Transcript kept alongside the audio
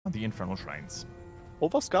on the Infernal Shrines. Or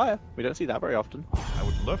Volskaya. We don't see that very often. I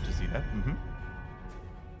would love to see that.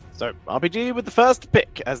 So, RPG with the first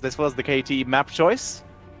pick, as this was the KT map choice.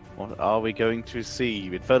 What are we going to see?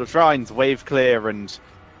 Infernal Shrines, Wave Clear, and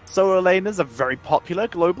Solar Laners are very popular.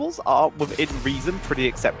 Globals are, within reason, pretty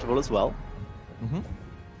acceptable as well. Very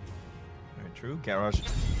true. Garage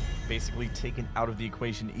basically taken out of the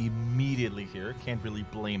equation immediately here. Can't really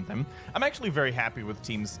blame them. I'm actually very happy with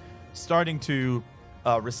teams starting to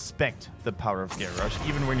respect the power of Garage,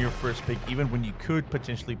 even when you're first pick, even when you could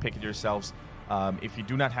potentially pick it yourselves. If you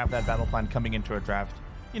do not have that battle plan coming into a draft,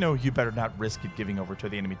 you know, you better not risk it giving over to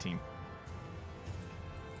the enemy team.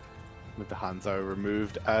 With the Hanzo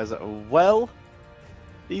removed as well.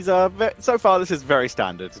 These are, so far this is very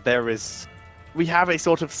standard. We have a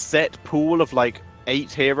sort of set pool of like 8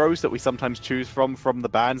 heroes that we sometimes choose from the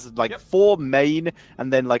bands, like 4 main,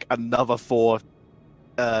 and then like another 4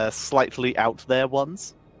 slightly out there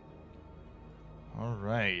ones. All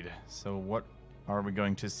right, so what are we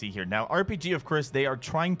going to see here? Now, RPG, of course, they are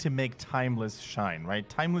trying to make Timeless shine, right?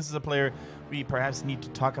 Timeless is a player we perhaps need to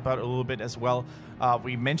talk about a little bit as well.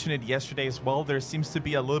 We mentioned it yesterday as well. There seems to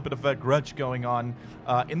be a little bit of a grudge going on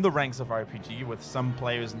in the ranks of RPG, with some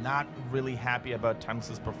players not really happy about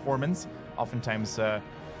Timeless's performance. Oftentimes,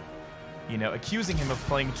 you know, accusing him of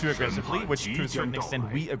playing too aggressively, which to a certain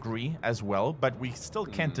extent we agree as well, but we still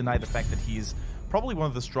can't deny the fact that he's probably one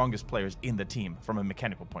of the strongest players in the team from a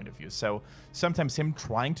mechanical point of view. So sometimes him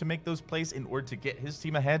trying to make those plays in order to get his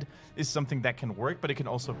team ahead is something that can work, but it can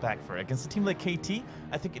also backfire. Against a team like KT,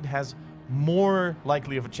 I think it has more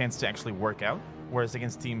likely of a chance to actually work out, whereas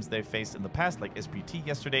against teams they've faced in the past, like SPT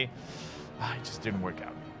yesterday, it just didn't work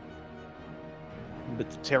out. But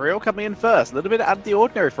Tyrael coming in first, a little bit out of the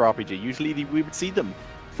ordinary for RPG. Usually we would see them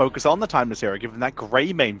focus on the Timeless hero, give him that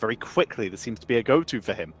grey main very quickly. This seems to be a go-to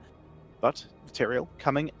for him. But Tyrael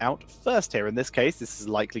coming out first here. In this case, this is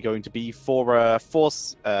likely going to be for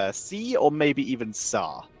Force C or maybe even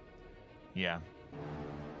SAR. Yeah.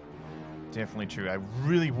 Definitely true. I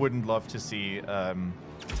really wouldn't love to see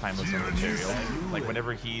Timeless on Tyrael. Like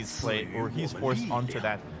whenever he's forced onto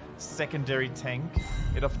that secondary tank,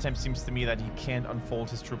 it oftentimes seems to me that he can't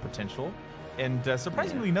unfold his true potential. And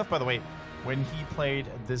surprisingly enough, by the way, when he played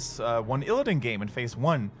this one Illidan game in Phase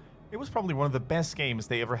 1, it was probably one of the best games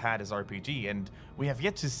they ever had as RPG, and we have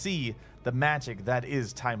yet to see the magic that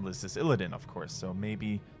is Timeless's Illidan, of course. So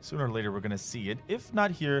maybe sooner or later we're going to see it. If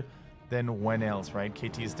not here, then when else, right?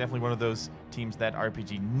 KT is definitely one of those teams that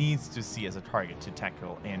RPG needs to see as a target to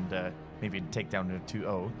tackle and maybe take down to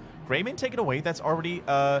 2-0. Greymane, take it away. That's already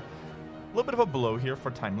a little bit of a blow here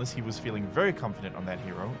for Timeless. He was feeling very confident on that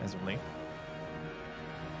hero as of late.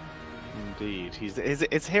 Indeed.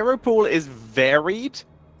 His hero pool is varied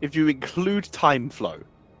if you include Time Flow.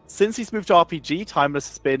 Since he's moved to RPG, Timeless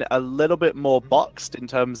has been a little bit more boxed in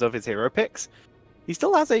terms of his hero picks. He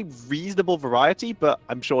still has a reasonable variety, but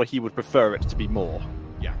I'm sure he would prefer it to be more.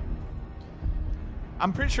 Yeah.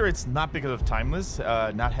 I'm pretty sure it's not because of Timeless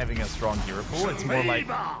not having a strong hero pool. It's more like,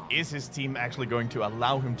 is his team actually going to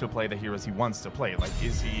allow him to play the heroes he wants to play? Like,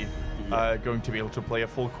 is he going to be able to play a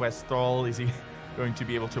full quest thrall? Is he going to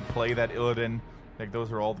be able to play that Illidan? Like,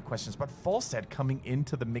 those are all the questions. But Falstad coming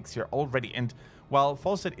into the mix here already. And while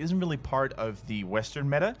Falstad isn't really part of the Western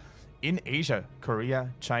meta, in Asia,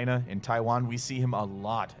 Korea, China, and Taiwan, we see him a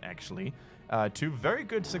lot, actually, to very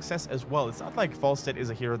good success as well. It's not like Falstad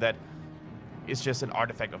is a hero that is just an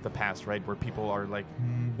artifact of the past, right, where people are like,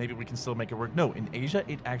 maybe we can still make it work. No, in Asia,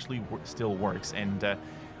 it actually still works. And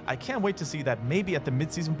I can't wait to see that maybe at the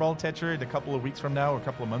mid-season Brawl Tetcher in a couple of weeks from now or a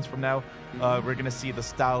couple of months from now, we're going to see the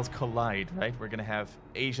styles collide, right? We're going to have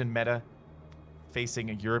Asian meta facing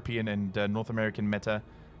a European and North American meta,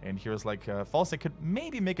 and heroes like Falstad could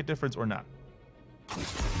maybe make a difference or not.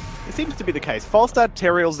 It seems to be the case. Falstad,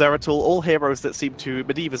 Tyrael, Zeratul, all heroes that seem to,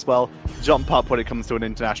 Medivh as well, jump up when it comes to an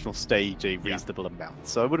international stage a reasonable amount.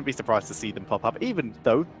 So I wouldn't be surprised to see them pop up, even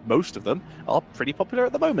though most of them are pretty popular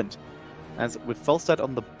at the moment. As with Falstad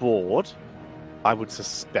on the board, I would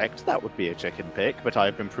suspect that would be a chicken pick, but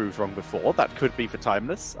I've been proved wrong before. That could be for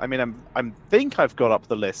Timeless. I mean, I think I've got up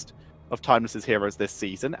the list of Timeless's heroes this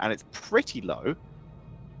season, and it's pretty low.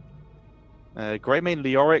 Greymane,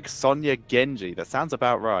 Leoric, Sonya, Genji. That sounds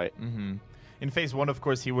about right. In Phase 1, of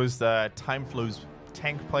course, he was Time Flow's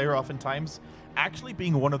tank player oftentimes, actually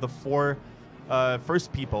being one of the 4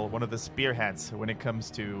 first people, one of the spearheads when it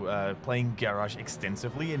comes to playing Garrosh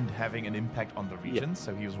extensively and having an impact on the region.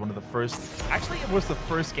 So he was one of the first. Actually, it was the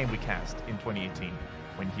first game we cast in 2018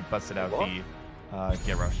 when he busted out the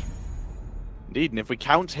Garrosh. Indeed, and if we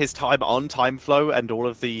count his time on time flow and all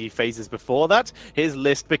of the phases before that, his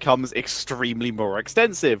list becomes extremely more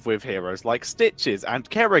extensive with heroes like Stitches and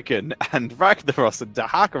Kerrigan and Ragnaros and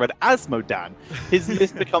Dahaka and Asmodan. His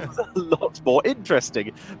list becomes a lot more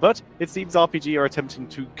interesting, but it seems RPG are attempting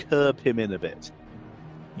to curb him in a bit.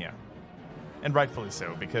 Yeah, and rightfully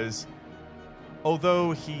so, because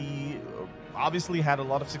although he obviously had a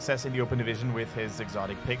lot of success in the open division with his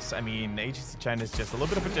exotic picks, I mean, HGC China is just a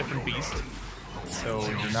little bit of a different beast. So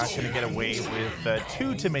you're not going to get away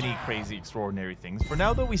with too many crazy, extraordinary things. For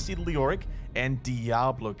now, though, we see Leoric and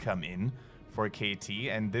Diablo come in for KT,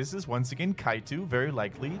 and this is once again Kaito very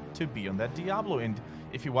likely to be on that Diablo. And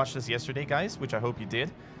if you watched this yesterday, guys, which I hope you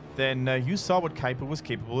did, then you saw what Kaipo was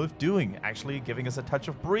capable of doing, actually giving us a touch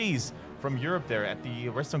of breeze from Europe there at the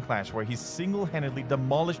Redstone Clash, where he single-handedly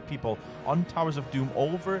demolished people on Towers of Doom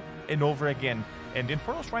over and over again. And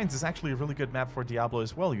Infernal Shrines is actually a really good map for Diablo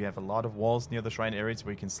as well. You have a lot of walls near the shrine areas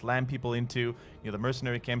where you can slam people into. Near the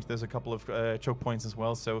mercenary camps, there's a couple of choke points as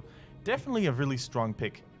well. So definitely a really strong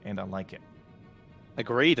pick, and I like it.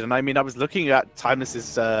 Agreed, and I mean, I was looking at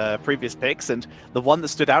Timeless's previous picks, and the one that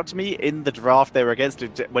stood out to me in the draft they were against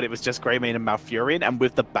when it was just Greymane and Malfurion, and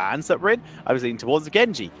with the bans that were in, I was leaning towards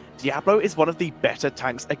Genji. Diablo is one of the better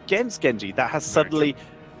tanks against Genji. That has suddenly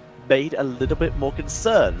made a little bit more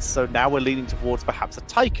concerns, so now we're leaning towards perhaps a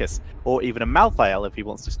Tychus, or even a Malthael if he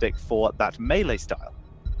wants to stick for that melee style.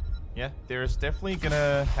 Yeah, there's definitely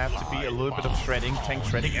gonna have to be a little bit of shredding, tank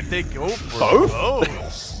shredding, and they go for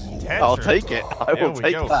both. I'll take it. I will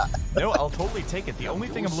take that. No, I'll totally take it. The only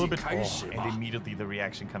thing I'm a little bit... and immediately the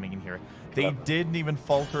reaction coming in here. They didn't even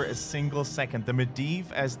falter a single second. The Medivh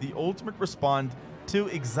as the ultimate respond to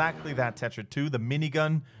exactly that, Tetra, to the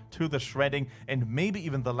minigun, to the shredding, and maybe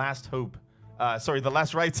even the last hope. Sorry, the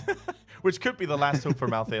last rites, which could be the last hope for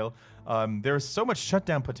Malthael. There is so much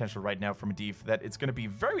shutdown potential right now for Medivh that it's going to be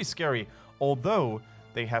very scary, although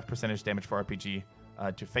they have percentage damage for RPG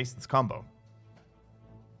to face this combo.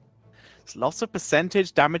 It's lots of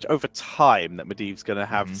percentage damage over time that Medivh's going to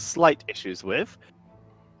have slight issues with.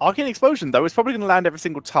 Arcane Explosion, though, is probably going to land every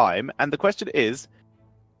single time, and the question is,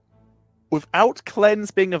 without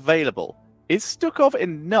Cleanse being available, is Stukov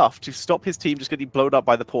enough to stop his team just getting blown up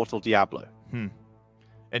by the Portal Diablo?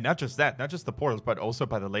 And not just that, not just the portals, but also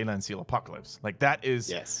by the Leyland Seal Apocalypse. Like, that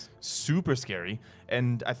is super scary.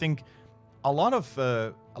 And I think a lot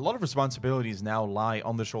of responsibilities now lie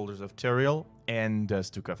on the shoulders of Tyrael and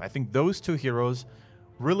Stukov. I think those two heroes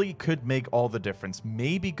really could make all the difference.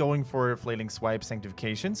 Maybe going for a Flailing Swipe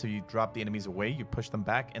Sanctification, so you drop the enemies away, you push them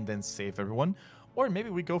back, and then save everyone. Or maybe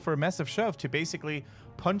we go for a Massive Shove to basically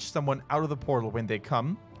punch someone out of the portal when they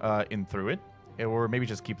come in through it. Or maybe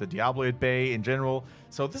just keep the Diablo at bay in general.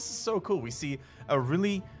 So this is so cool. We see a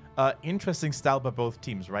really interesting style by both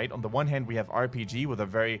teams, right? On the one hand, we have RPG with a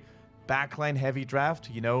very backline heavy draft,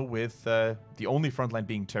 you know, with the only frontline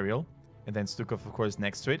being Tyrael. And then Stukov, of course,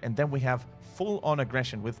 next to it. And then we have full-on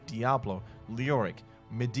aggression with Diablo, Leoric,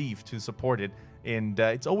 Medivh to support it. And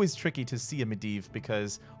it's always tricky to see a Medivh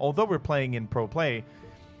because although we're playing in pro play,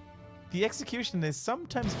 the execution is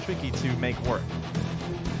sometimes tricky to make work.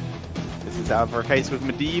 This is however a case with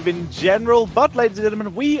Medivh in general, but ladies and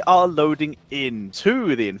gentlemen, we are loading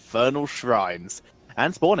into the Infernal Shrines.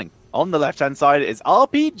 And spawning on the left-hand side is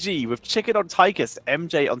RPG with Chicken on Tychus,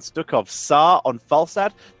 MJ on Stukov, Sar on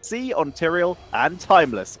Falstad, C on Tyrael, and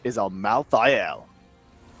Timeless is on Malthael.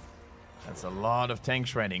 That's a lot of tank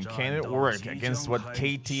shredding. Can it work against what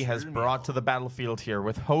KT has brought to the battlefield here?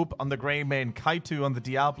 With Hope on the Greymane, Kaito on the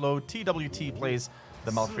Diablo, TWT plays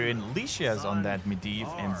the Malfurion, Licia's on that Medivh,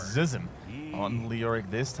 and Zizim on Leoric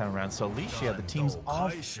this time around. So Licia, the team's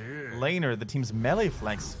off laner, the team's melee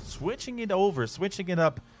flex, switching it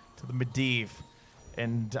up to the Medivh.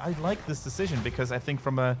 And I like this decision because I think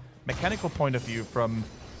from a mechanical point of view, from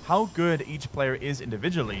how good each player is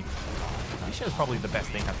individually, Licia is probably the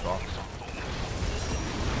best they have to offer.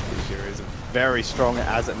 Licia is very strong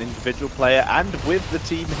as an individual player and with the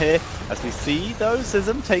team here. As we see, though,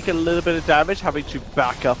 Zizim take a little bit of damage, having to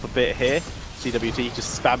back up a bit here. CWT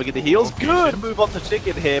just spamming in the heels. Good move on to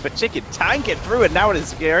Chicken here, but Chicken tanking through, and now it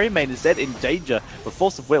is Greymane instead in danger. But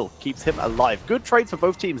Force of Will keeps him alive. Good trades for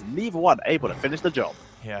both teams, neither one able to finish the job.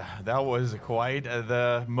 Yeah, that was quite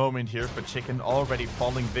the moment here for Chicken, already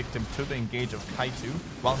falling victim to the engage of Kaito.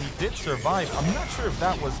 While he did survive, I'm not sure if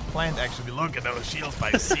that was planned actually. Look at those shields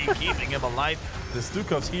by C, keeping him alive. The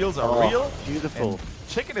Stukov's heals are real. Beautiful.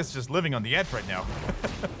 Chicken is just living on the edge right now.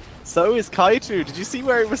 So is Kaito. Did you see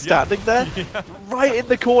where he was standing there? Yeah. Right in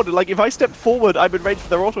the corner. Like, if I step forward, I'm in range for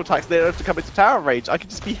their auto attacks. They don't have to come into tower range. I could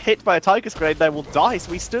just be hit by a Tiger's grenade and I will die.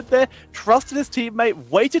 So he stood there, trusted his teammate,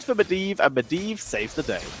 waited for Medivh, and Medivh saves the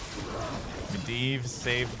day. Medivh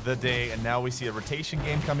saved the day, and now we see a rotation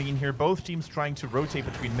game coming in here. Both teams trying to rotate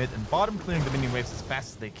between mid and bottom, clearing the minion waves as fast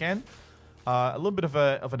as they can. A little bit of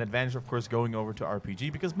an advantage, of course, going over to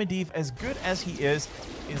RPG, because Medivh, as good as he is,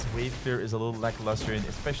 his wave clear is a little lackluster, and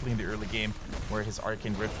especially in the early game, where his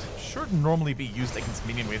Arcane Rift should normally be used against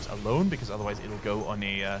minion waves alone, because otherwise it'll go on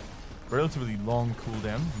a relatively long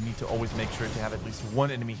cooldown. You need to always make sure to have at least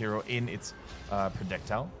one enemy hero in its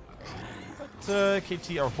projectile. But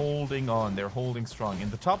KT are holding on. They're holding strong. In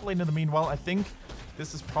the top lane, in the meanwhile, I think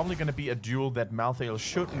this is probably going to be a duel that Malthael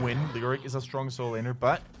should win. Leoric is a strong solo laner,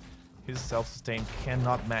 but his self-sustain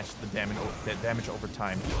cannot match the damage over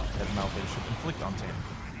time that Malthael should inflict onto him.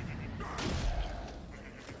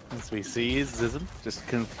 As we see, Zizm just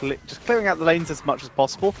clearing out the lanes as much as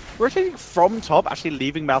possible. Rotating from top, actually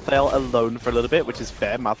leaving Malthael alone for a little bit, which is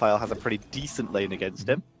fair. Malthael has a pretty decent lane against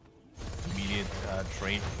him. Immediate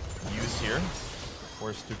trade use here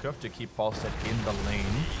for Stukov to keep Falstad in the lane.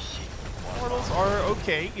 Mortals are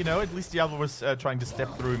okay, you know, at least Diablo was trying to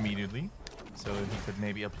step through immediately. So he could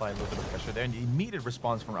maybe apply a little bit of pressure there. And the immediate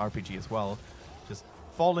response from RPG as well. Just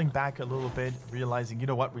falling back a little bit, realizing, you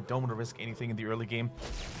know what, we don't want to risk anything in the early game.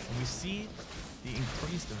 And we see the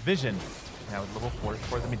increased vision now at level 4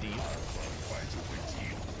 for the Medivh.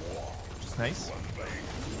 Which is nice.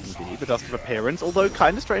 Indeed, the Dust of Appearance, although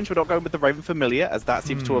kind of strange we're not going with the Raven Familiar, as that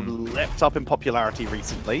seems to have leapt up in popularity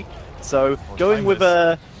recently. So going with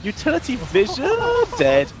a utility vision,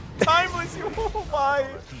 dead. Timeless, oh my!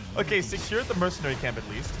 Okay, secured the mercenary camp at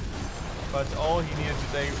least. But all he needed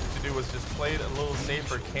to do was just play it a little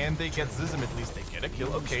safer. Can they get Zizm at least? They get a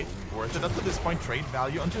kill. Okay, worth it up to this point. Trade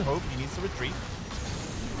value onto Hope. He needs to retreat.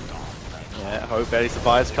 Yeah, Hope barely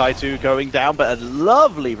survives. Kaito going down, but a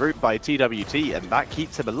lovely route by TWT, and that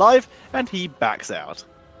keeps him alive, and he backs out.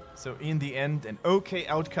 So in the end, an okay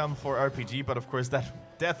outcome for RPG, but of course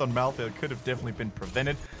that death on Malthael could have definitely been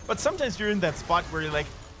prevented. But sometimes you're in that spot where you're like,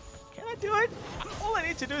 can I do it? All I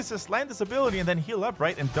need to do is just land this ability and then heal up,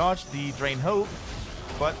 right? And dodge the Drain Hope.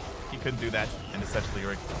 But he couldn't do that, and essentially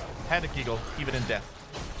Leoric had a giggle, even in death.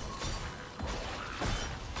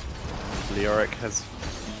 Leoric has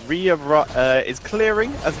is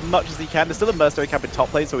clearing as much as he can. There's still a mercenary camp in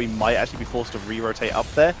top lane, so he might actually be forced to re-rotate up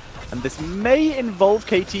there. And this may involve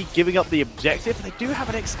KT giving up the objective. They do have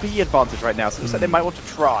an XP advantage right now, so it looks like they might want to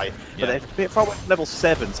try. But they're a bit far away from level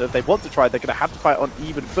 7, so if they want to try, they're going to have to fight on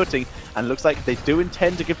even footing. And it looks like they do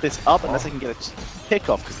intend to give this up unless they can get a pick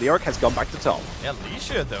off, because Leoric has gone back to top. Yeah,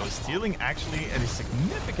 Leisha, though, stealing actually a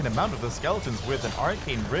significant amount of the skeletons with an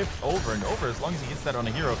Arcane Rift over and over. As long as he hits that on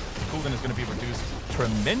a hero, the cooldown is going to be reduced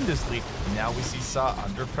tremendously. Now we see Sa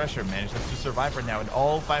under pressure, manages to survive right now, and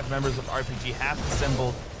all 5 members of RPG have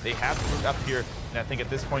assembled. They have moved up here, and I think at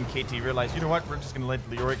this point KT realized, you know what, we're just going to let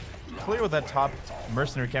Leoric clear that top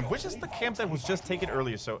mercenary camp, which is the camp that was just taken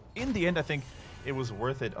earlier. So in the end, I think it was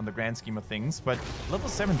worth it on the grand scheme of things. But level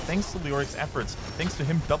 7, thanks to Leoric's efforts, thanks to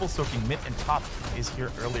him double soaking mid and top, is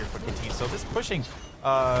here earlier for KT. So this pushing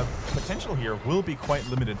potential here will be quite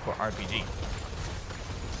limited for RPG.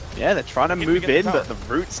 Yeah, they're trying to move in, but the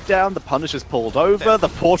root's down, the Punisher's pulled over, the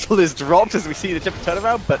portal is dropped as we see the different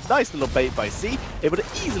turnaround, but nice little bait by C, able to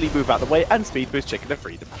easily move out the way and speed boost Chicken to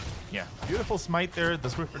freedom. Yeah, beautiful smite there. The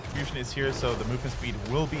Swift Retribution is here, so the movement speed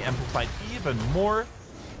will be amplified even more.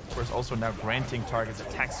 Of course, also now granting targets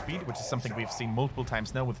attack speed, which is something we've seen multiple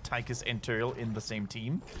times now with Tychus and Tyrael in the same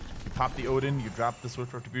team. You pop the Odin, you drop the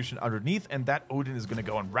Swift Retribution underneath, and that Odin is going to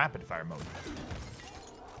go on rapid fire mode.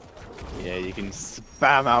 Yeah, you can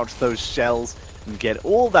spam out those shells and get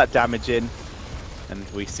all that damage in. And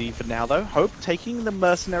we see for now, though, Hope taking the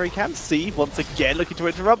mercenary camp. C once again looking to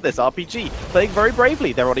interrupt this. RPG playing very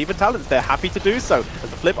bravely. They're on even talents. They're happy to do so. As the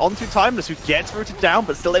flip onto Timeless, who gets rooted down,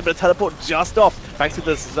 but still able to teleport just off. Thanks to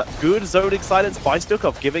the good zoning silence by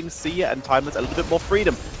Stukov, giving C and Timeless a little bit more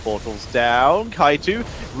freedom. Portals down. Kaito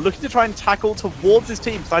looking to try and tackle towards his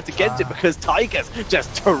team. Decides against it because Tigers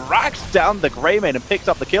just tracked down the Greymane and picked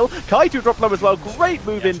up the kill. Kaito dropped low as well. Great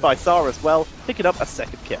move in by Sar as well, picking up a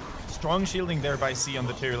second kill. Strong shielding there by C on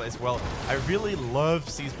the Tyrael as well. I really love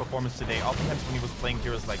C's performance today. Oftentimes when he was playing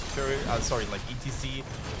heroes like ETC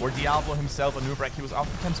or Diablo himself on Nubrak, he was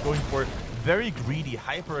oftentimes going for very greedy,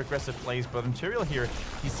 hyper-aggressive plays. But on Tyrael here,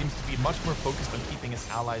 he seems to be much more focused on keeping his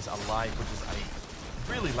allies alive, which is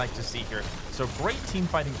I really like to see here. So great team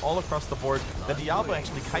fighting all across the board. The Diablo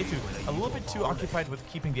actually, Kaito, a little bit too occupied with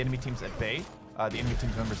keeping the enemy teams at bay. the enemy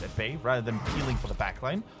team members at bay rather than peeling for the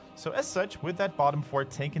backline. So as such, with that bottom 4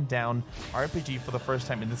 taken down, RPG for the first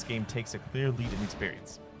time in this game takes a clear lead in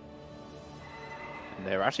experience.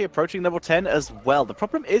 They're actually approaching level 10 as well. The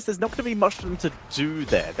problem is there's not going to be much for them to do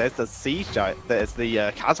there. There's the siege giant, there's the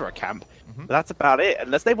Khazra camp, but that's about it.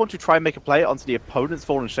 Unless they want to try and make a play onto the opponent's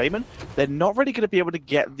Fallen Shaman, they're not really going to be able to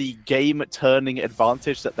get the game-turning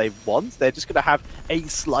advantage that they want. They're just going to have a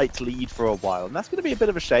slight lead for a while, and that's going to be a bit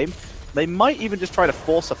of a shame. They might even just try to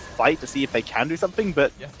force a fight to see if they can do something,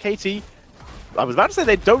 but yeah. KT... I was about to say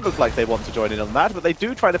they don't look like they want to join in on that, but they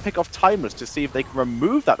do try to pick off Timeless to see if they can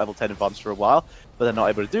remove that level 10 advantage for a while, but they're not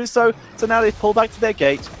able to do so. So now they pull back to their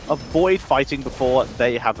gate, avoid fighting before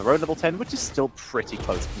they have their own level 10, which is still pretty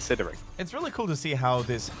close considering. It's really cool to see how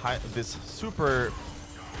this super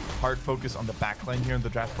hard focus on the backline here in the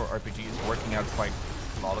draft for RPG is working out quite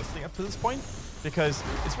flawlessly up to this point. Because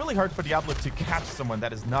it's really hard for Diablo to catch someone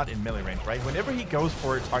that is not in melee range, right? Whenever he goes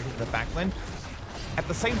for a target in the backline, at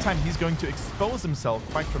the same time, he's going to expose himself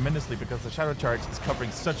quite tremendously because the Shadow Charge is covering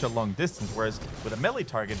such a long distance, whereas with a melee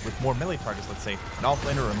target, with more melee targets, let's say, an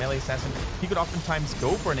offlaner or a melee assassin, he could oftentimes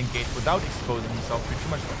go for an engage without exposing himself to too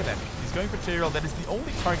much look at that. He's going for Tyrael. That is the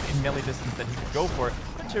only target in melee distance that he could go for.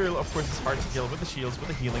 And Tyrael, of course, is hard to kill with the shields, with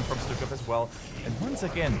the healing from Stukov as well. And once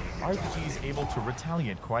again, RPG is able to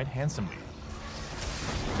retaliate quite handsomely.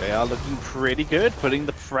 They are looking pretty good, putting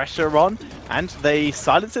the pressure on, and they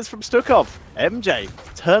silences from Stukov. MJ,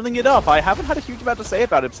 turning it up. I haven't had a huge amount to say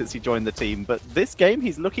about him since he joined the team, but this game,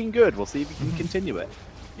 he's looking good. We'll see if he can continue it.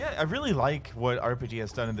 Yeah, I really like what RPG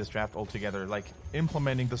has done in this draft altogether, like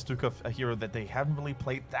implementing the Stukov, a hero that they haven't really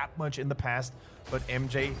played that much in the past, but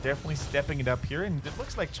MJ definitely stepping it up here, and it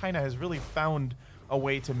looks like China has really found a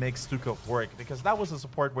way to make Stukov work, because that was a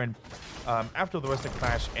support when, after the Western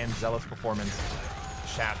Clash and Zealous performance,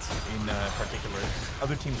 Shats in particular,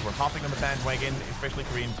 other teams were hopping on the bandwagon, especially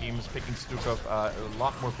Korean teams picking Stukov a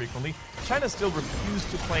lot more frequently. China still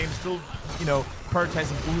refused to play him, still, you know,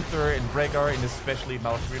 prioritizing Uther and Rhaegar and especially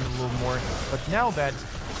Malfurion a little more. But now that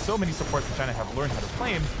so many supports in China have learned how to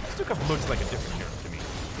play him, Stukov looks like a different hero to me.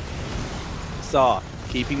 Saw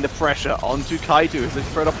keeping the pressure onto Kaido, who's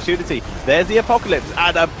looking for an opportunity. There's the Apocalypse,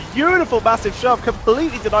 and a beautiful massive shove,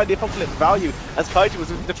 completely denied the Apocalypse value as Kaido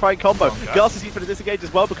was looking to try and combo. Gas is used for the disengage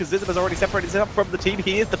as well because Zizim has already separated himself from the team.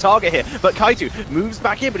 He is the target here, but Kaido moves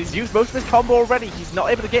back in, but he's used most of his combo already. He's not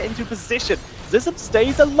able to get into position. Zizim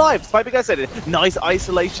stays alive, despite being isolated. Nice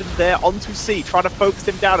isolation there onto C, trying to focus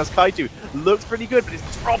him down as Kaido looks pretty good, but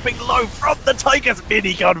he's dropping low from the Tiger's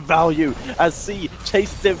minigun value as C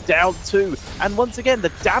chases him down too. And once again, the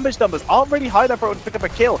damage numbers aren't really high enough for him to pick up a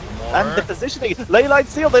kill. And the positioning, Leyline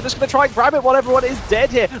Seal, they're just going to try and grab it while everyone is dead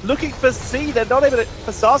here. Looking for C, they're not able to,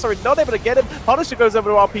 for Sar, not able to get him. Punisher goes over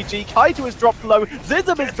to RPG, Kaido is dropped low,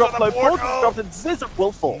 Zizim is dropped low, Portal is dropped, and Zizim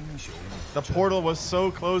will fall. The portal was so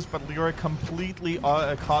close, but Leora completely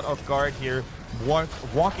caught off guard here,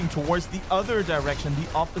 walking towards the other direction, the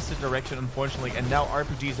opposite direction, unfortunately. And now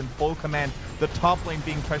RPG is in full command. The top lane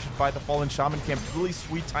being pressured by the Fallen Shaman camp. Really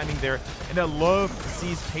sweet timing there. And I love to see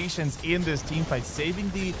his patience in this team fight, saving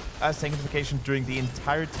the sanctification during the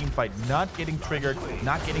entire team fight, not getting triggered,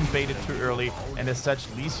 not getting baited too early. And as such,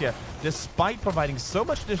 Licia, despite providing so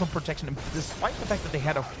much additional protection, and despite the fact that they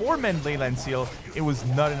had a 4-man Leyline Seal, it was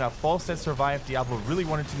not enough. Falstad survived. Diablo really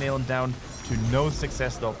wanted to nail him down, to no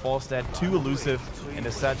success though. Falstad too elusive, and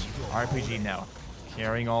as such, RPG now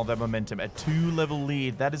carrying all that momentum. A 2-level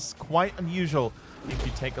lead. That is quite unusual if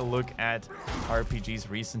you take a look at RPG's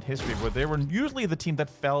recent history, where they were usually the team that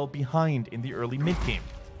fell behind in the early mid-game.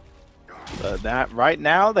 That right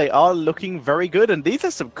now they are looking very good, and these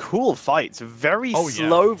are some cool fights. Very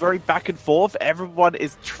slow, very back and forth. Everyone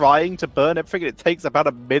is trying to burn everything. It takes about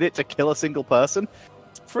a minute to kill a single person.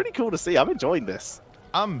 It's pretty cool to see. I'm enjoying this.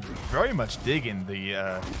 I'm very much digging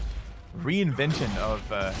the reinvention of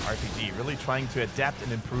RPG, really trying to adapt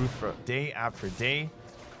and improve for day after day.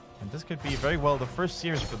 And this could be very well the first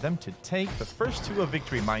series for them to take. The first 2 of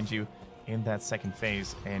victory, mind you, in that second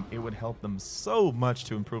phase, and it would help them so much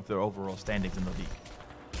to improve their overall standings in the league.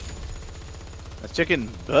 As Chicken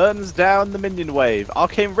burns down the minion wave.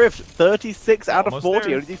 Arcane Rift, 36 out of 40.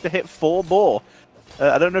 There. Only needs to hit 4 more.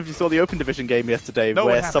 I don't know if you saw the Open Division game yesterday,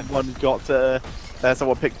 where someone got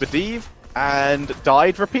someone picked Bediv and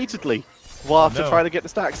died repeatedly after trying to get the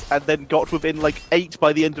stacks, and then got within like 8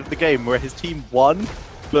 by the end of the game, where his team won,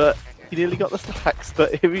 but he nearly got the stacks.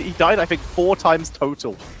 But he died, I think, 4 times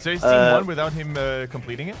total. So his team won without him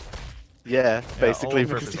completing it? Yeah, basically,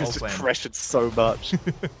 because he was just pressured so much.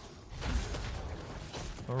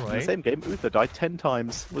 All right. In the same game, Uther died 10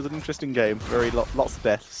 times. It was an interesting game. Lots of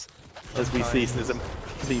deaths as we see Snism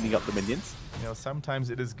cleaning up the minions. You know,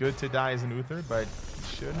 sometimes it is good to die as an Uther, but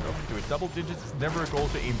you shouldn't overdo it. Double digits is never a goal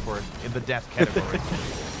to aim for in the death category.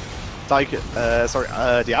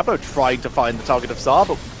 Diablo trying to find the target of Saar,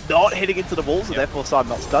 but not hitting into the walls, and therefore Saar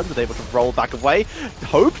not stunned and able to roll back away.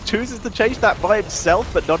 Hope chooses to change that by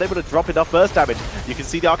himself, but not able to drop enough burst damage. You can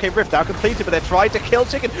see the Arcane Rift now completed, but they're trying to kill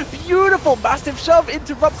Chicken. Beautiful, massive shove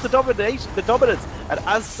interrupts the dominance, and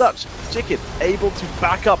as such, Chicken able to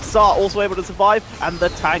back up Saar, also able to survive, and the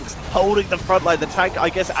tanks holding the front line. The tank, I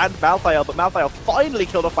guess, and Malthael, but Malthael finally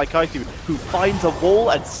killed off by Kaiju, who finds a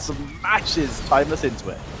wall and smashes Timeless into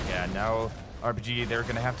it. Yeah, now RPG, they're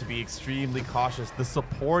going to have to be extremely cautious. The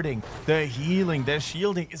supporting, the healing, the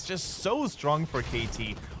shielding is just so strong for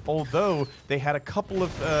KT. Although they had a couple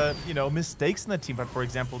of, mistakes in the team. But for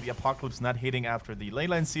example, the Apocalypse not hitting after the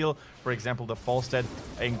Leyline Seal. For example, the Falstead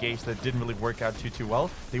engage that didn't really work out too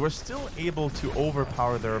well. They were still able to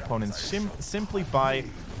overpower their opponents simply by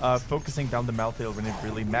focusing down the Malthael when it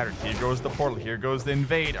really mattered. Here goes the portal. Here goes the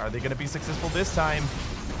invade. Are they going to be successful this time?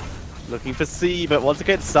 Looking for C, but once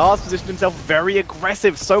again, Saar's positioned himself very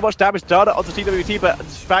aggressive. So much damage done onto TWT, but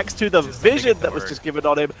thanks to the vision that was just given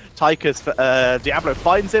on him, Tychus, Diablo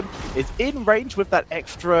finds him, is in range with that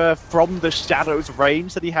extra from the shadows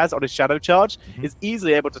range that he has on his shadow charge, is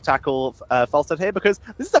easily able to tackle Falstad here, because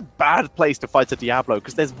this is a bad place to fight a Diablo,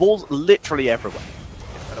 because there's walls literally everywhere.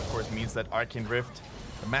 That of course means that Arcane Rift,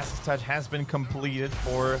 the Massive Touch has been completed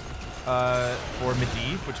for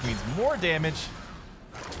Medivh, which means more damage.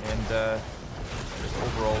 And there's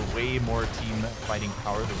overall way more team fighting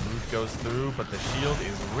power. The root goes through, but the shield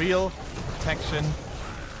is real. Protection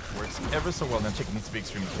works ever so well. Now Chicken needs to be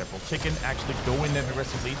extremely careful. Chicken actually going in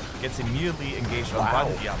aggressively, gets immediately engaged on by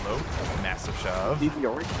the Diablo. Massive shove.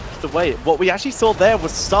 The way what we actually saw there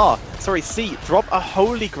was C drop a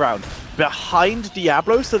Holy Ground behind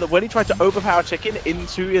Diablo, so that when he tried to overpower Chicken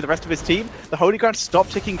into the rest of his team, the Holy Ground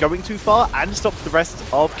stopped Chicken going too far and stopped the rest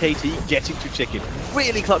of KT getting to Chicken.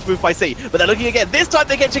 Really clutch move by C, but they're looking again. This time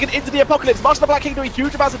they get Chicken into the Apocalypse. March of the Black King doing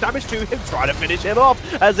huge amounts of damage to him, trying to finish him off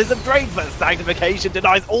as Ism drains, but Sanctification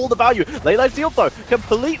denies all the value. Leyline Seal, though,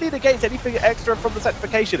 completely negates anything extra from the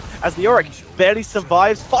Sanctification as the Auric barely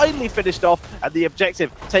survives, finally finished off, and the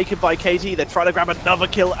objective taken by KT. They're trying to grab another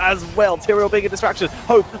kill as well. Tyrael being a distraction.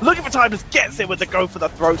 Hope looking for Timeless, gets it with the go for the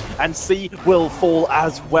throat, and C will fall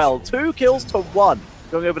as well. 2 kills to 1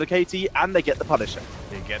 going over to KT, and they get the Punisher.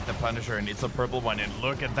 They get the Punisher, and it's a purple one. And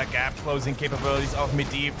look at the gap closing capabilities of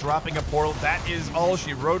Medivh, dropping a portal. That is all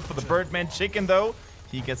she wrote for the Birdman. Chicken, though,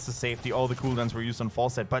 he gets the safety. All the cooldowns were used on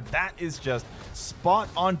Falstad, but that is just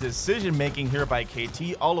spot-on decision-making here by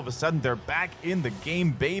KT. All of a sudden, they're back in the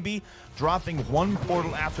game, baby. Dropping one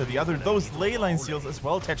portal after the other. Those Leyline Seals as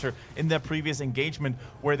well, Tetcher, in their previous engagement,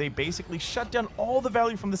 where they basically shut down all the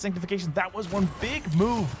value from the Sanctification. That was one big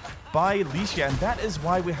move by Licia, and that is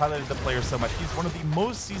why we highlighted the player so much. He's one of the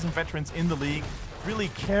most seasoned veterans in the league, really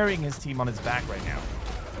carrying his team on his back right now.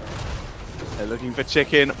 They're looking for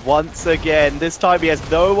Chicken once again. This time he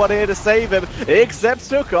has no one here to save him except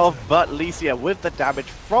Stukov, but Licia with the damage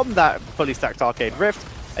from that fully stacked Arcane Rift,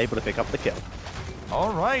 able to pick up the kill.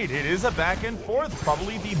 All right, it is a back and forth.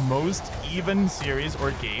 Probably the most even series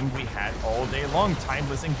or game we had all day long.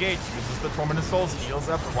 Timeless engage, uses the Torment of Souls, heals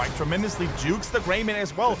up quite tremendously, jukes the Greyman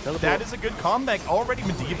as well. That is a good comeback. Already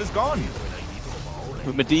Medivh is gone.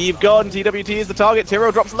 With Medivh gone, TWT is the target.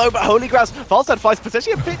 Tyrael drops low, but Holy Ground. Falstad fights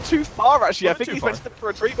potentially a bit too far, actually. I think he's went for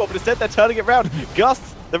a retreat ball, but instead they're turning it around.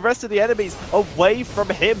 Gus, the rest of the enemies away from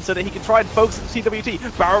him so that he can try and focus on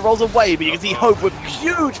TWT. Barrow rolls away, but you can see Hope with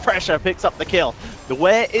huge pressure picks up the kill.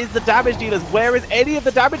 Where is the damage dealers? Where is any of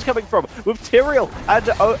the damage coming from? With Tyrael and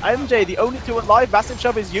MJ, the only 2 alive, massive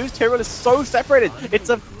shove is used. Tyrael is so separated. It's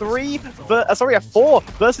a 4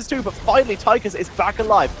 versus 2, but finally Tychus is back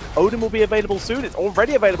alive. Odin will be available soon. It's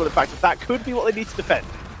already available, in fact. That could be what they need to defend.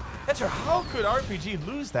 Tetcher, how could RPG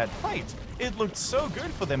lose that fight? It looked so good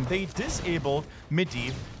for them. They disabled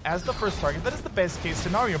Medivh as the first target. That is the best case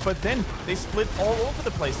scenario, but then they split all over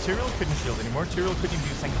the place. Tyrael couldn't shield anymore. Tyrael couldn't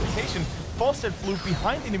use Sanctification. Falstad flew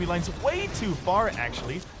behind the enemy lines way too far,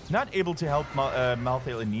 actually. Not able to help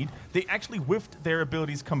Malthael in need. They actually whiffed their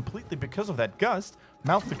abilities completely because of that gust.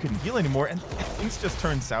 Malthael couldn't heal anymore, and things just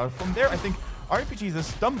turned south. From there, I think RPG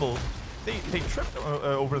just stumbled. They tripped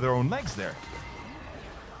over their own legs there.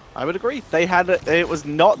 I would agree. It was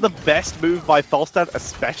not the best move by Falstad,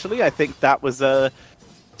 especially. I think that was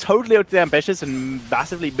totally out ambitious and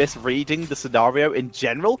massively misreading the scenario in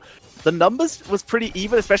general. The numbers was pretty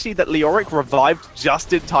even, especially that Leoric revived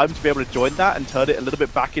just in time to be able to join that and turn it a little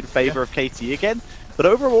bit back in favor of KT again. But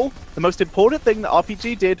overall, the most important thing that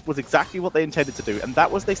RPG did was exactly what they intended to do, and that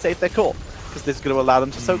was they saved their core. because this is going to allow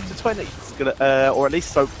them to soak to 20. It's gonna, or at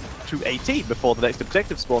least soak to 18 before the next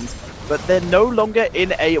objective spawns. But they're no longer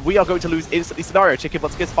in a we are going to lose instantly scenario. Chicken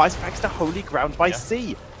once again 5 stacks to Holy Ground by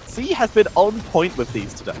C. C has been on point with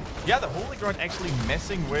these today. Yeah, the Holy Ground actually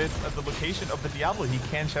messing with the location of the Diablo. He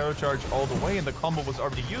can Shadow Charge all the way, and the combo was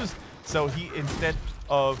already used. So he, instead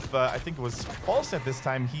of, I think it was False at this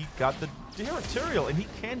time, he got the Tyrael, and he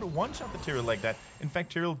can't one-shot the Tyrael like that. In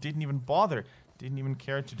fact, Tyrael didn't even bother. Didn't even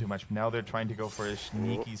care too much. Now they're trying to go for a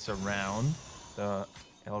sneaky surround. The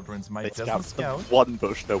Eldrin's might doesn't scout. One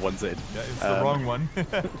bush, no one's in. Yeah, it's the wrong one.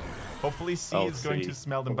 Hopefully C is going to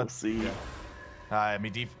smell them, but C.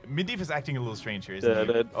 Medivh is acting a little strange here, isn't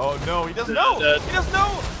he? Oh no, he doesn't know! He doesn't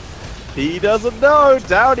know! He doesn't know!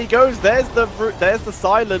 Down he goes, there's the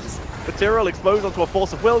silence. But Tyrael explodes onto a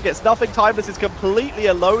Force of Will, gets nothing. Timeless is completely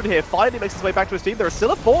alone here, finally makes his way back to his team. There is still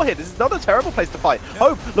a 4 here, this is not a terrible place to fight.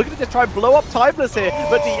 Hope, looking to just try and blow up Timeless here,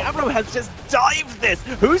 but Diablo has just dived this!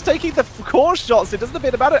 Who's taking the core shots? It doesn't appear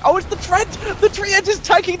to matter. Oh, it's the Trent! The Trent is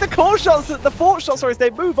taking the core shots, the fort shots, sorry, as they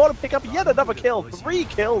move on and pick up yet another kill. 3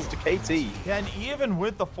 kills to KT. Yeah, and even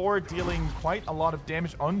with the 4 dealing quite a lot of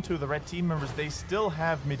damage onto the red team members, they still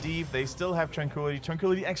have Medivh, they still have Tranquility.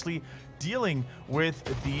 Tranquility actually dealing with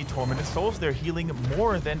the Tormented Souls. They're healing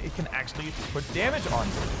more than it can actually put damage on.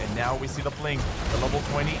 And now we see the fling. The level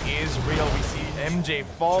 20 is real. We see MJ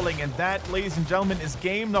falling, and that, ladies and gentlemen, is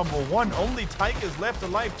game number 1. Only Tyke is left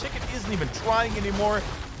alive. Chicken isn't even trying anymore.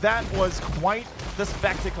 That was quite the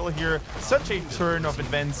spectacle here. Such a turn of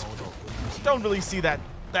events. Don't really see that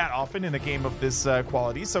often in a game of this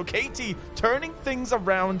quality. So KT turning things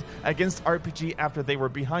around against RPG after they were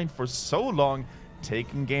behind for so long,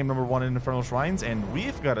 taking game number 1 in Infernal Shrines, and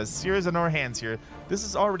we've got a series in our hands here. This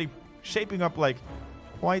is already shaping up like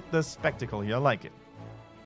quite the spectacle here. I like it.